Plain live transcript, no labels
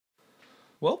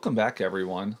Welcome back,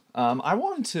 everyone. I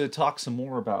wanted to talk some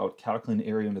more about calculating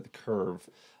area under the curve.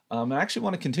 I actually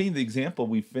want to continue the example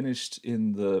we finished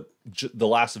in the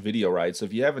last video, right? So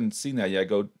if you haven't seen that yet,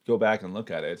 go back and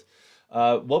look at it.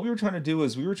 What we were trying to do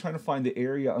is we were trying to find the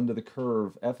area under the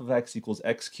curve f of x equals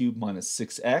x cubed minus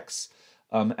 6x.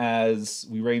 As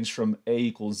we ranged from a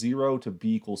equals 0 to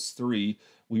b equals 3,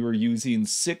 we were using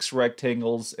 6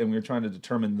 rectangles, and we were trying to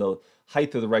determine the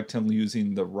height of the rectangle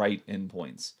using the right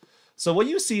endpoints. So what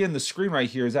you see in the screen right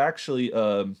here is actually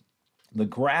the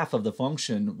graph of the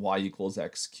function y equals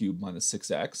x cubed minus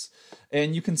 6x.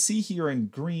 And you can see here in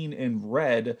green and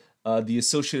red the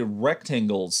associated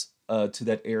rectangles to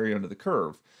that area under the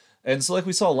curve. And so like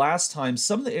we saw last time,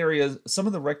 some of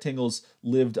the rectangles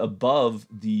lived above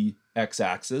the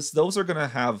x-axis. Those are going to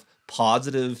have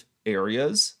positive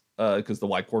areas because the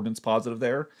y-coordinate's positive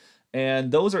there.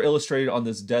 And those are illustrated on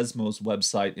this Desmos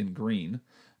website in green.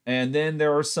 And then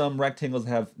there are some rectangles that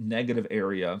have negative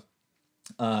area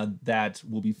that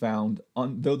will be found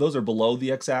on, those are below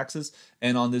the x-axis.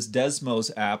 And on this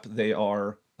Desmos app, they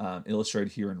are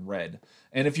illustrated here in red.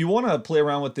 And if you want to play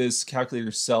around with this calculator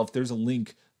yourself, there's a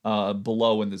link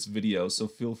below in this video, so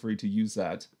feel free to use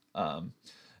that.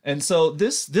 And so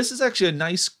this is actually a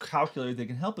nice calculator that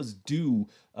can help us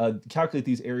calculate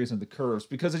these areas of the curves,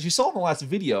 because as you saw in the last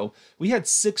video, we had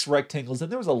 6 rectangles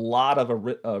and there was a lot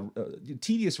of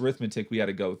tedious arithmetic we had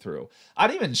to go through. I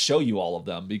didn't even show you all of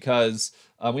them because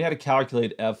we had to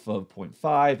calculate f of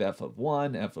 0.5, f of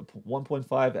 1, f of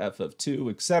 1.5, f of 2,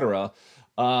 etc.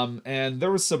 And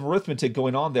there was some arithmetic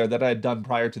going on there that I had done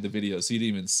prior to the video, so you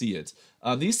didn't even see it.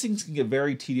 These things can get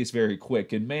very tedious very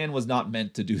quick, and man was not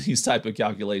meant to do these type of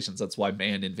calculations. That's why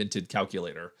man invented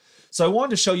calculator. So I wanted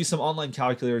to show you some online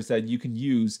calculators that you can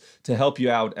use to help you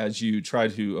out as you try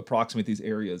to approximate these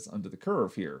areas under the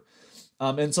curve here.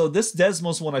 And so this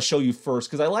Desmos one I show you first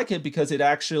because I like it because it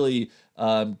actually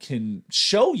can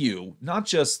show you not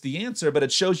just the answer, but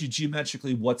it shows you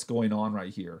geometrically what's going on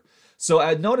right here. So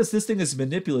notice this thing is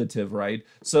manipulative, right?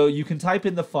 So you can type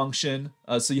in the function.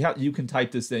 So you can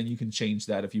type this in. You can change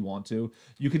that if you want to.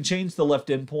 You can change the left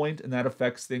endpoint, and that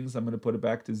affects things. I'm going to put it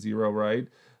back to 0, right?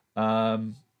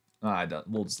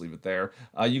 We'll just leave it there.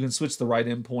 You can switch the right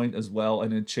endpoint as well,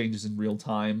 and it changes in real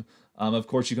time. Of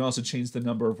course, you can also change the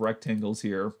number of rectangles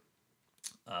here.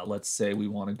 Let's say we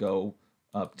want to go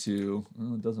up to,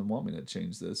 it doesn't want me to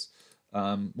change this.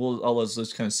 Let's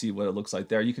just kind of see what it looks like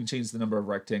there. You can change the number of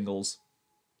rectangles.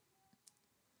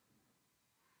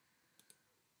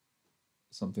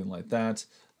 Something like that.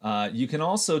 You can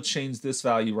also change this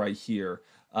value right here.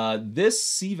 This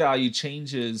C value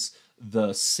changes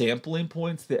the sampling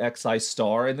points, the xi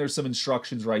star, and there's some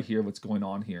instructions right here what's going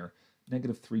on here.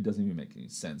 -3 doesn't even make any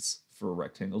sense for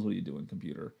rectangles. What are you doing,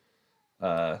 computer?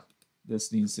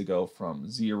 This needs to go from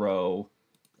 0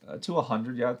 to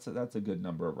 100. Yeah, that's a good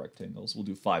number of rectangles. We'll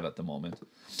do 5 at the moment.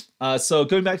 So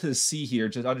going back to the C here,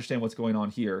 just understand what's going on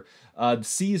here.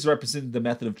 C is representing the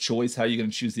method of choice, how you're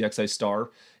going to choose the xi star.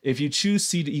 If you choose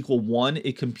C to equal 1,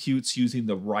 it computes using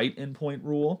the right endpoint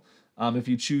rule. If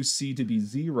you choose C to be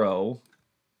 0,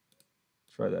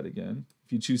 try that again.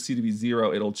 If you choose C to be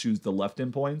 0, it'll choose the left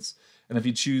endpoints. And if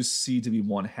you choose C to be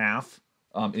 1/2,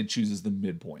 it chooses the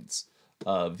midpoints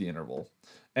of the interval.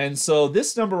 And so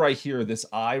this number right here, this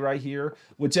I right here,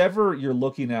 whichever you're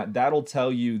looking at, that'll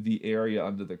tell you the area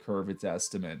under the curve, its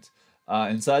estimate.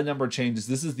 And so that number changes.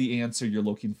 This is the answer you're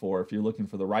looking for. If you're looking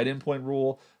for the right endpoint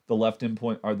rule, the left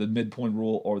endpoint, or the midpoint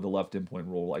rule, or the left endpoint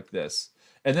rule like this.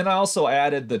 And then I also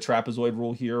added the trapezoid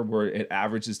rule here where it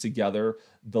averages together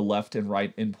the left and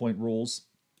right endpoint rules.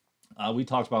 We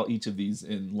talked about each of these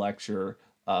in lecture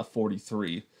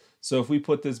 43. So if we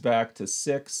put this back to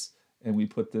 6, and we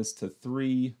put this to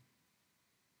 3,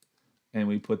 and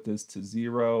we put this to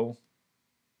 0,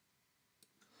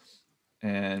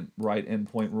 and right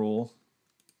endpoint rule.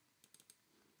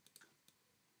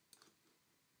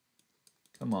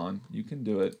 Come on, you can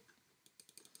do it.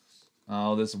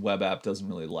 Oh, this web app doesn't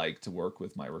really like to work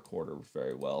with my recorder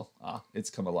very well.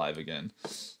 It's come alive again.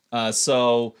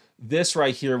 So this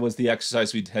right here was the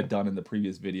exercise we had done in the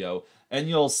previous video, and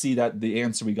you'll see that the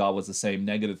answer we got was the same,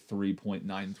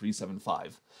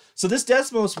 -3.9375. So this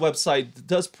Desmos website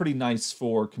does pretty nice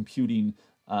for computing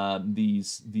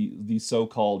these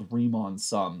so-called Riemann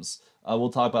sums.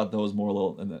 We'll talk about those more a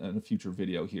little in a future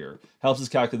video here. Helps us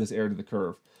calculate this area to the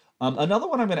curve. Another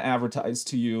one I'm going to advertise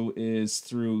to you is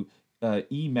through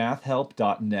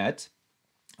emathhelp.net.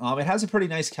 It has a pretty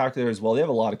nice calculator as well. They have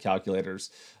a lot of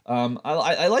calculators.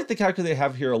 I like the calculator they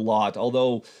have here a lot,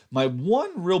 although my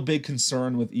one real big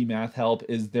concern with eMath Help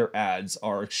is their ads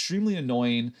are extremely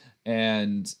annoying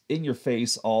and in your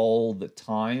face all the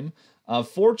time.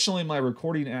 Fortunately, my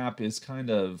recording app is kind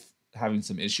of having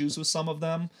some issues with some of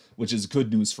them, which is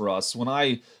good news for us. When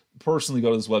I personally go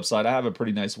to this website, I have a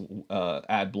pretty nice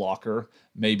ad blocker.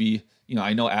 Maybe,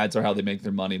 I know ads are how they make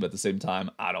their money, but at the same time,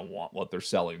 I don't want what they're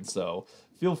selling. So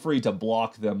feel free to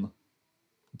block them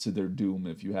to their doom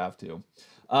if you have to.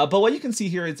 But what you can see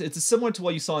here, it's similar to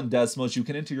what you saw in Desmos. You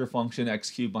can enter your function x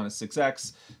cubed minus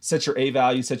 6x, set your a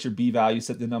value, set your b value,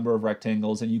 set the number of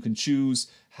rectangles, and you can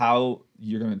choose how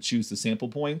you're going to choose the sample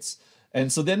points. And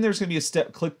so then there's going to be a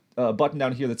click button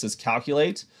down here that says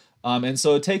calculate. And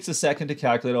so it takes a second to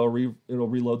calculate. It'll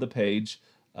reload the page.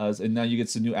 And now you get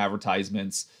some new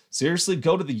advertisements. Seriously,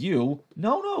 go to the U.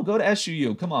 No, go to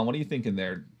SUU. Come on, what are you thinking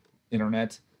there,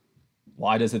 Internet?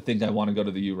 Why does it think I want to go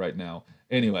to the U right now?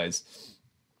 Anyways,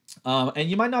 and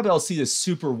you might not be able to see this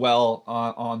super well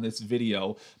on this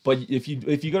video, but if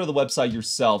you go to the website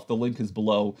yourself, the link is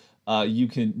below.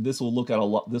 This will look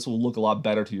a lot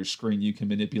better to your screen. You can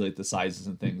manipulate the sizes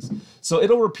and things. So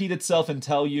it'll repeat itself and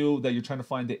tell you that you're trying to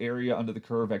find the area under the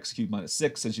curve x cubed minus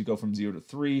 6 as you go from 0 to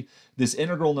 3. This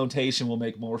integral notation will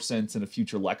make more sense in a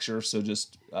future lecture, so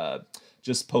just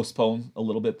postpone a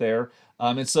little bit there.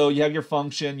 And so you have your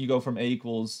function. You go from a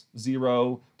equals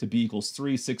 0 to b equals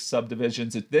 3, 6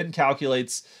 subdivisions. It then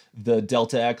calculates the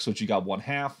delta x, which you got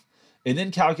 1/2. It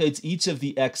then calculates each of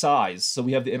the xi's. So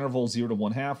we have the interval 0 to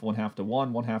 1/2, 1/2 to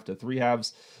 1, 1/2 to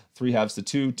 3/2, 3/2 to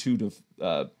 2, 2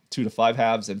 to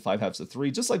 5/2, and 5/2 to 3,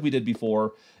 just like we did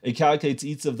before. It calculates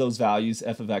each of those values,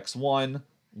 f of x1,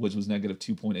 which was negative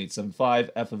 2.875,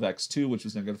 f of x2, which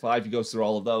was negative 5. It goes through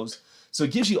all of those. So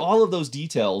it gives you all of those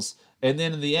details, and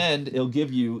then in the end, it'll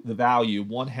give you the value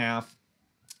 1/2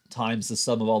 times the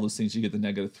sum of all those things. You get the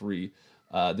negative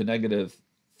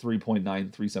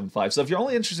 3.9375. So if you're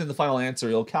only interested in the final answer,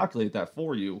 it'll calculate that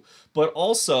for you. But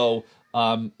also,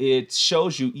 it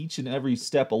shows you each and every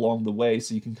step along the way,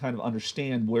 so you can kind of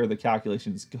understand where the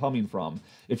calculation is coming from.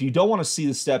 If you don't want to see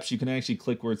the steps, you can actually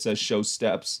click where it says show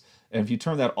steps, and if you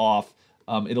turn that off,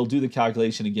 it'll do the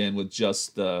calculation again with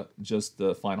just the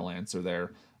final answer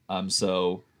there.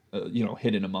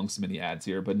 Hidden amongst many ads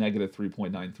here, but negative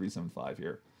 3.9375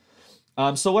 here.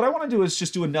 So what I want to do is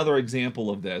just do another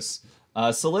example of this.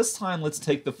 So let's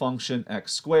take the function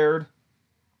x squared,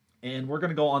 and we're going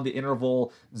to go on the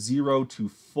interval 0 to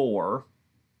 4.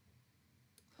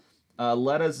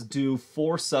 Let us do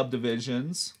 4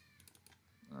 subdivisions.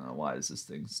 Why is this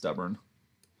thing stubborn?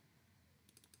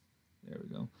 There we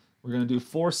go. We're going to do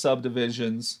 4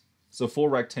 subdivisions, so 4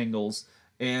 rectangles.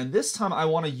 And this time I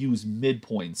want to use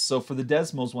midpoints. So for the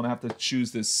Desmos one, I have to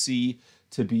choose this C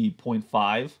to be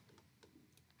 0.5.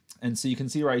 And so you can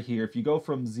see right here, if you go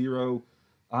from 0,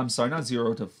 I'm sorry, not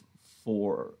 0 to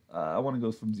 4. I want to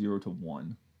go from 0 to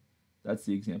 1. That's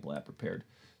the example I have prepared.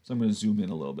 So I'm going to zoom in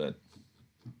a little bit.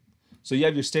 So you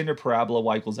have your standard parabola,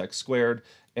 y equals x squared.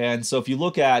 And so if you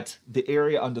look at the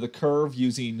area under the curve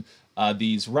using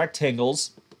these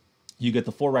rectangles, you get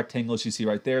the 4 rectangles you see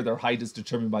right there. Their height is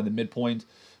determined by the midpoint.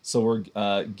 So we're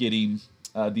getting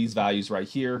these values right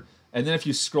here. And then if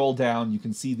you scroll down, you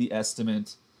can see the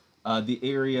estimate. The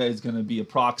area is going to be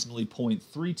approximately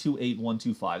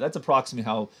 0.328125. That's approximately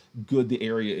how good the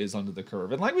area is under the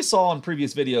curve. And like we saw in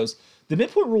previous videos, the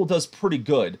midpoint rule does pretty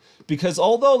good, because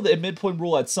although the midpoint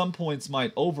rule at some points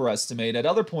might overestimate, at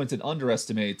other points it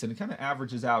underestimates, and it kind of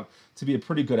averages out to be a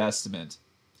pretty good estimate.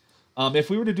 If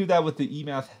we were to do that with the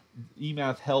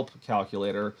eMath Help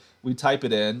calculator, we type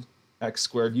it in, x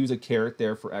squared, use a caret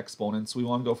there for exponents. We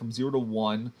want to go from 0 to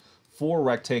 1, 4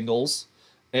 rectangles.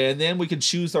 And then we can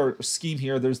choose our scheme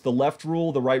here. There's the left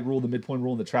rule, the right rule, the midpoint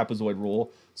rule, and the trapezoid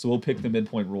rule. So we'll pick the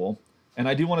midpoint rule. And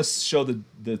I do want to show the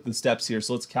steps here,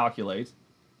 so let's calculate.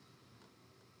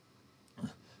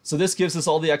 So this gives us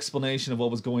all the explanation of what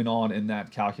was going on in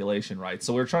that calculation, right?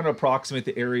 So we're trying to approximate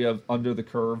the area of under the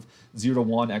curve, 0 to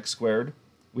 1, x squared.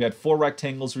 We had 4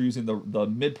 rectangles. We're using the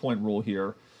midpoint rule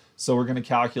here. So we're going to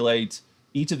calculate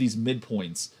each of these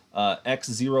midpoints.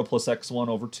 X0 plus x1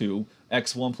 over 2,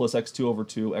 x1 plus x2 over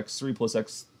 2, x3 plus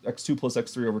x2 plus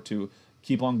x3 over 2.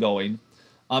 Keep on going.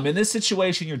 In this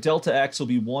situation, your delta x will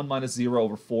be 1 minus 0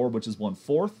 over 4, which is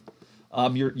 1/4.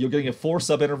 You're getting a 4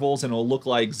 subintervals, and it'll look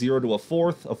like 0 to a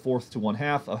fourth to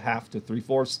 1/2, a half to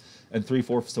 3/4, and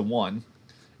 3/4 to 1.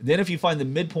 Then if you find the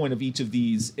midpoint of each of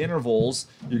these intervals,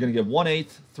 you're going to get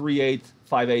 1/8, 3/8,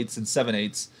 5/8, and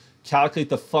 7/8. Calculate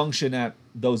the function at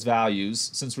those values.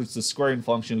 Since it's the squaring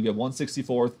function, you get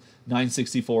 1/64,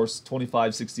 9/64,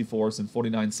 25/64, and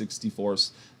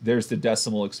 49/64. There's the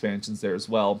decimal expansions there as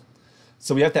well.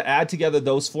 So we have to add together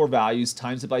those four values,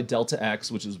 times it by delta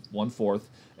x, which is 1/4,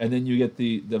 and then you get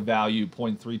the value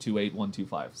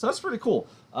 0.328125. So that's pretty cool,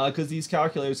 because these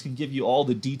calculators can give you all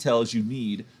the details you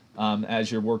need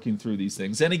as you're working through these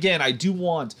things. And again,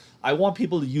 I want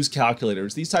people to use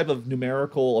calculators. These type of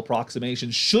numerical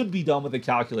approximations should be done with a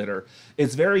calculator.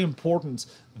 It's very important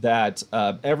that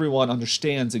everyone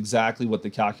understands exactly what the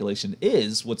calculation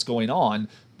is, what's going on.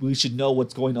 We should know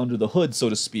what's going under the hood, so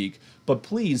to speak. But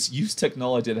please use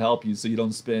technology to help you so you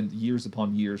don't spend years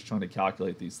upon years trying to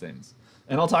calculate these things.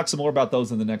 And I'll talk some more about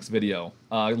those in the next video.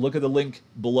 Look at the link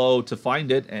below to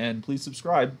find it, and please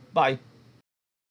subscribe. Bye.